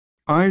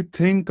I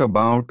think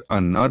about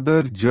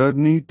another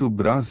journey to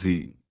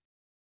Brazil.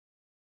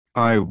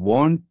 I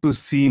want to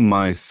see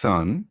my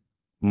son,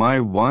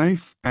 my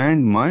wife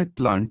and my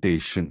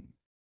plantation.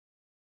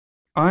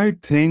 I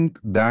think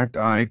that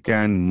I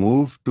can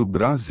move to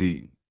Brazil.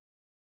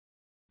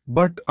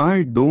 But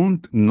I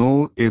don't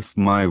know if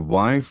my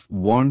wife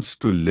wants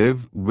to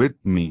live with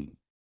me.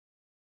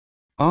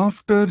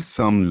 After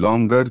some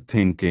longer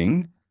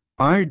thinking,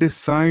 I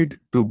decide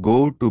to go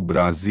to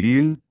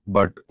Brazil,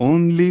 but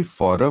only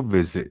for a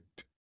visit.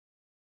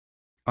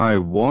 I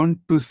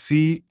want to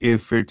see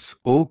if it's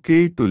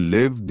okay to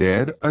live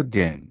there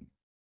again.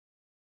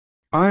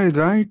 I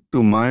write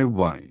to my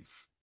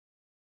wife.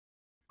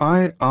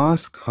 I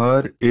ask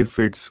her if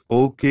it's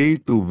okay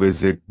to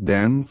visit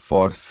them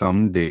for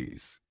some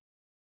days.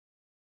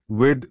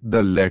 With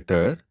the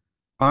letter,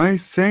 I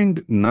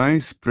send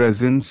nice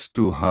presents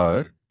to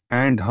her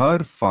and her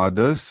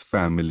father's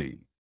family.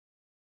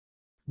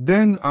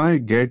 Then I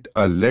get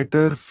a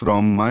letter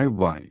from my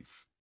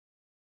wife.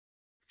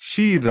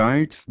 She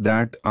writes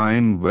that I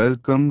am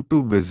welcome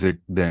to visit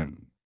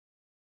them.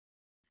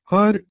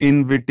 Her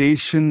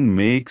invitation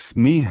makes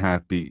me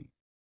happy.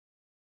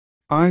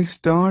 I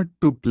start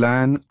to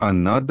plan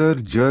another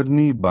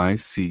journey by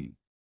sea.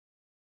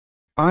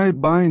 I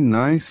buy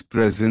nice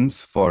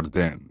presents for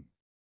them.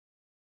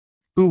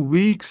 2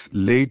 weeks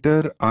later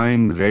I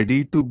am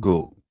ready to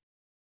go.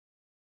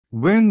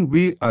 When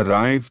we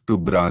arrive to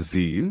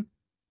Brazil,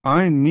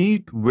 I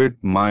meet with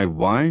my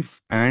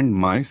wife and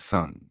my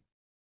son.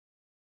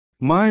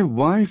 My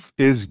wife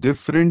is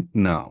different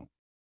now,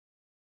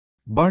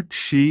 but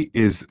she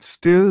is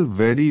still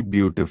very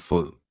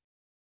beautiful.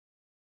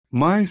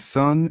 My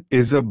son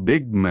is a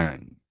big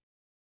man.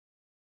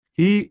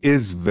 He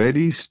is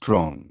very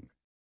strong.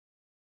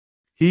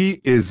 He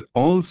is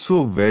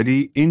also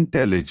very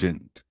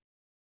intelligent.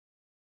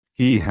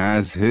 He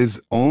has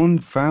his own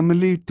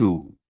family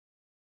too.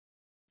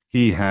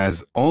 He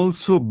has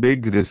also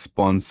big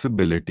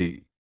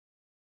responsibility.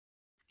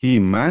 He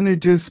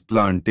manages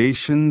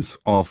plantations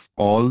of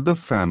all the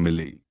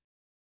family.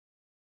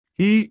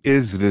 He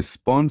is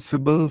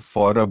responsible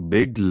for a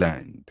big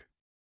land.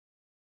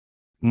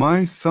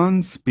 My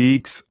son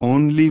speaks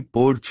only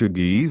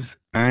Portuguese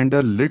and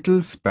a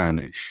little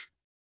Spanish.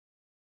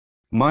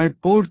 My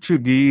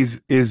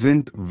Portuguese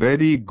isn't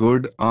very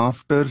good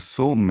after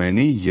so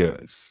many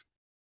years.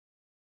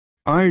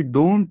 I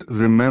don't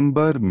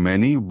remember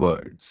many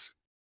words.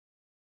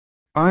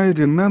 I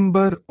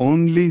remember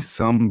only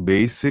some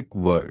basic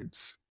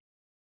words.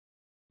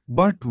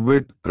 But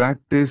with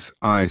practice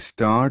I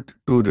start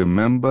to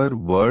remember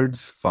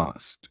words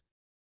fast.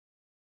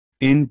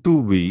 In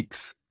 2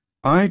 weeks,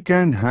 I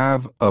can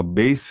have a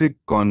basic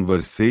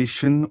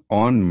conversation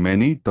on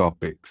many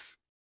topics.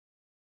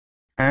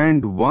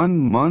 And 1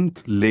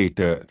 month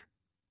later,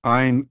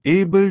 I'm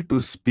able to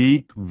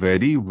speak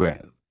very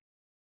well.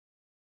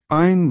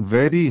 I'm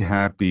very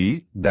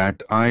happy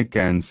that I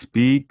can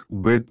speak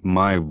with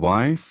my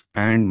wife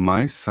and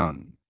my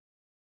son.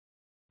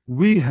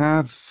 We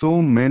have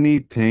so many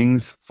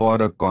things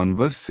for a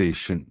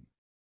conversation.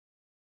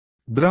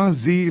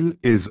 Brazil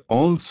is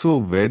also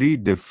very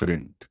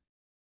different.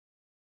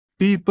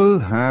 People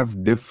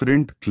have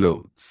different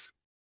clothes.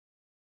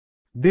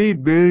 They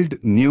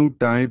build new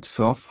types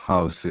of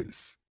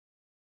houses.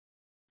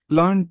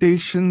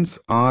 Plantations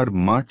are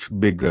much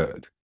bigger.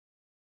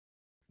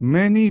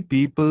 Many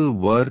people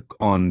work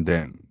on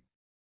them.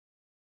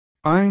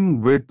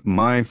 I'm with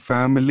my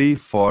family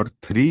for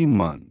 3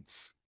 months.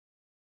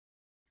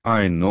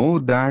 I know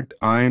that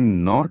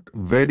I'm not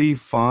very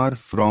far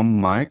from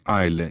my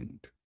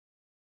island.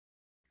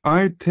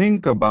 I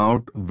think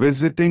about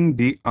visiting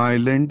the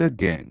island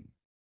again.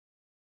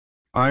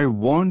 I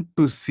want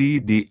to see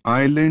the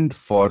island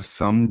for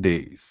some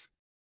days.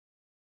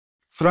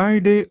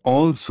 Friday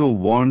also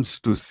wants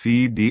to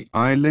see the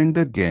island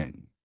again.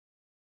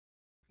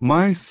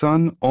 My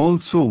son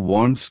also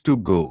wants to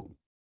go.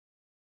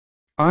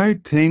 I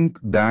think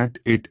that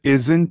it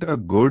isn't a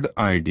good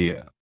idea.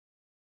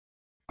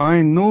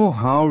 I know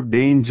how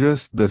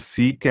dangerous the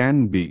sea can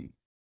be.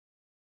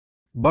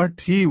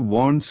 But he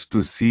wants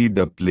to see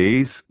the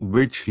place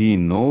which he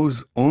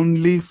knows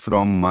only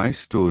from my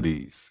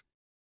stories.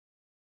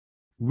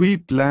 We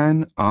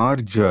plan our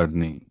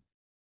journey.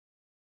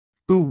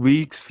 2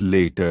 weeks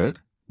later,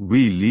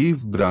 we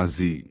leave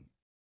Brazil.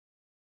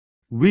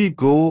 We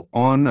go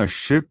on a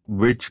ship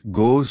which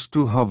goes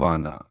to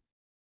Havana.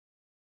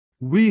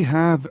 We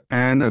have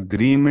an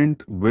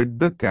agreement with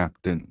the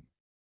captain.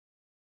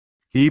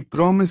 He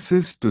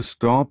promises to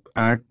stop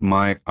at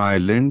my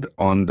island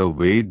on the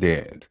way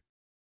there.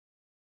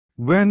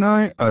 When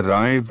I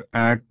arrive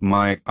at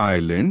my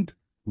island,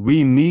 we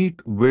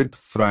meet with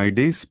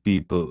Friday's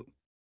people.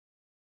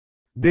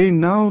 They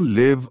now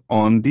live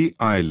on the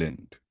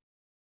island.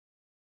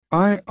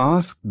 I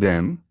ask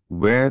them,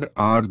 where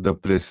are the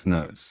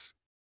prisoners?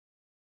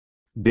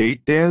 They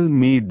tell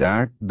me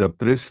that the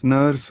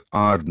prisoners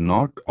are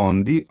not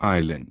on the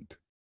island.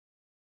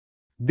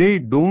 They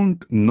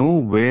don't know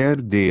where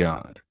they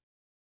are.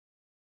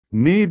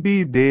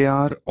 Maybe they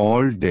are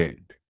all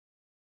dead.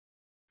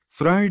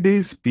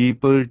 Friday's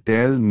people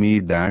tell me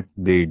that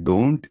they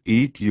don't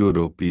eat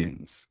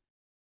Europeans.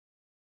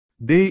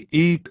 They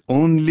eat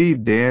only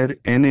their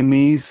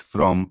enemies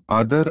from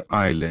other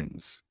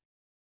islands.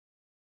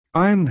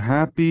 I'm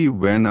happy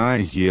when I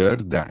hear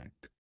that.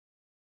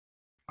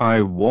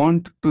 I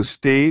want to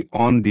stay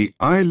on the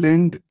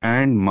island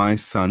and my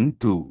son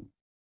too.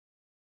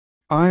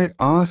 I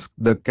asked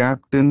the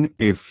captain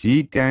if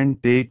he can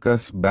take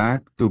us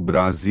back to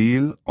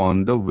Brazil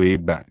on the way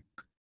back.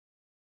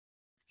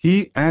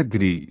 He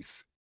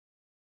agrees.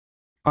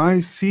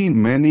 I see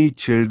many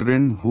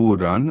children who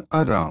run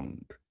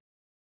around.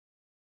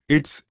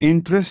 It's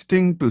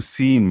interesting to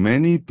see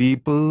many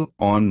people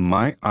on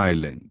my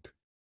island.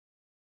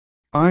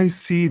 I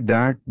see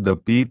that the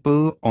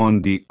people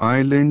on the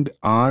island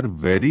are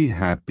very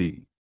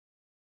happy.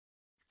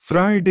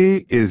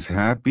 Friday is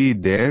happy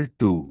there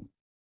too.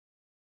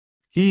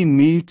 He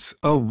meets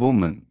a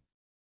woman.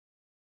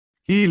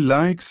 He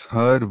likes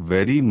her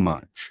very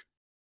much.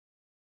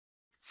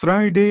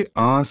 Friday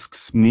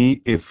asks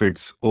me if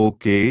it's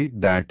okay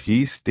that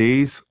he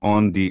stays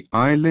on the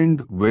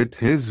island with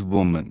his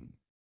woman.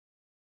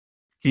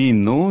 He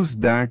knows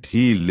that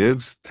he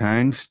lives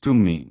thanks to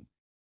me.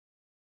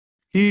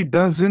 He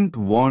doesn't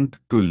want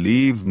to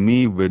leave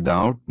me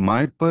without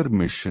my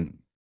permission.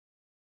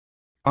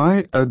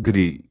 I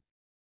agree.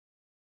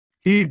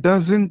 He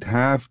doesn't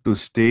have to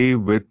stay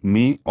with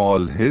me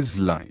all his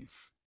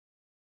life.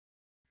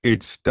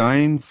 It's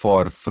time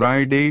for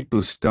Friday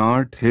to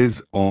start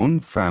his own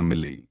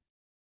family.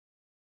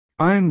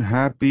 I'm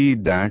happy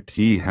that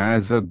he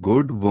has a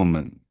good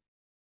woman.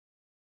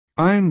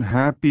 I'm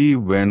happy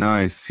when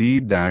I see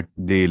that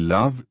they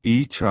love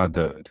each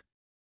other.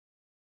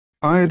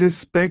 I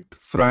respect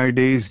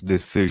Friday's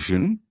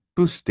decision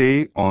to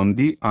stay on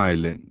the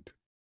island.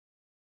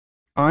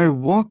 I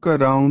walk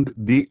around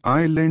the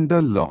island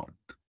a lot.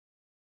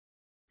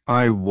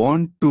 I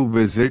want to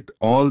visit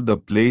all the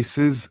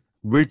places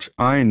which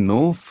I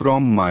know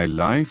from my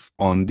life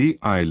on the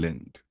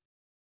island.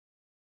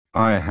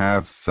 I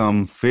have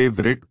some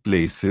favorite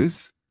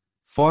places,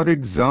 for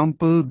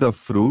example the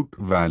Fruit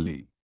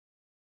Valley.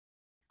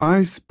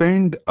 I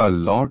spend a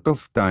lot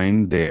of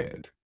time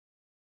there.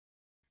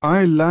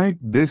 I like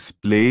this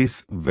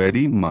place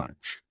very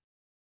much.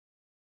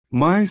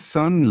 My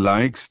son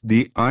likes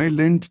the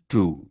island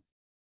too.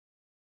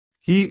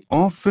 He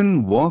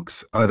often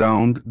walks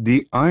around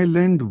the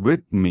island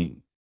with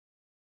me.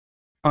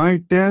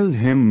 I tell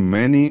him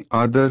many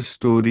other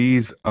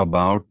stories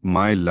about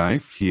my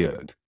life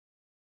here.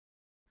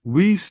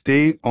 We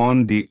stay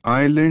on the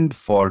island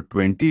for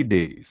 20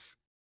 days.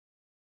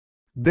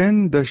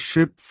 Then the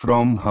ship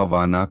from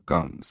Havana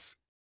comes.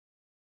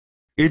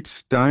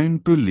 It's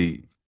time to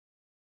leave.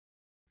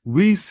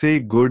 We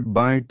say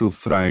goodbye to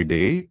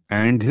Friday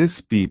and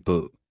his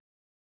people.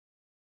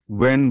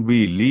 When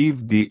we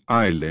leave the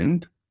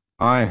island,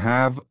 I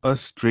have a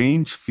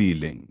strange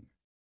feeling.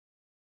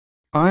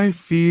 I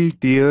feel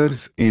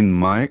tears in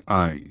my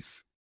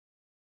eyes.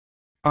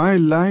 I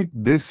like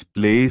this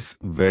place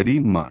very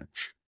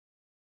much.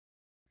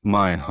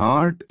 My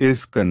heart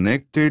is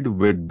connected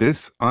with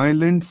this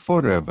island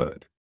forever.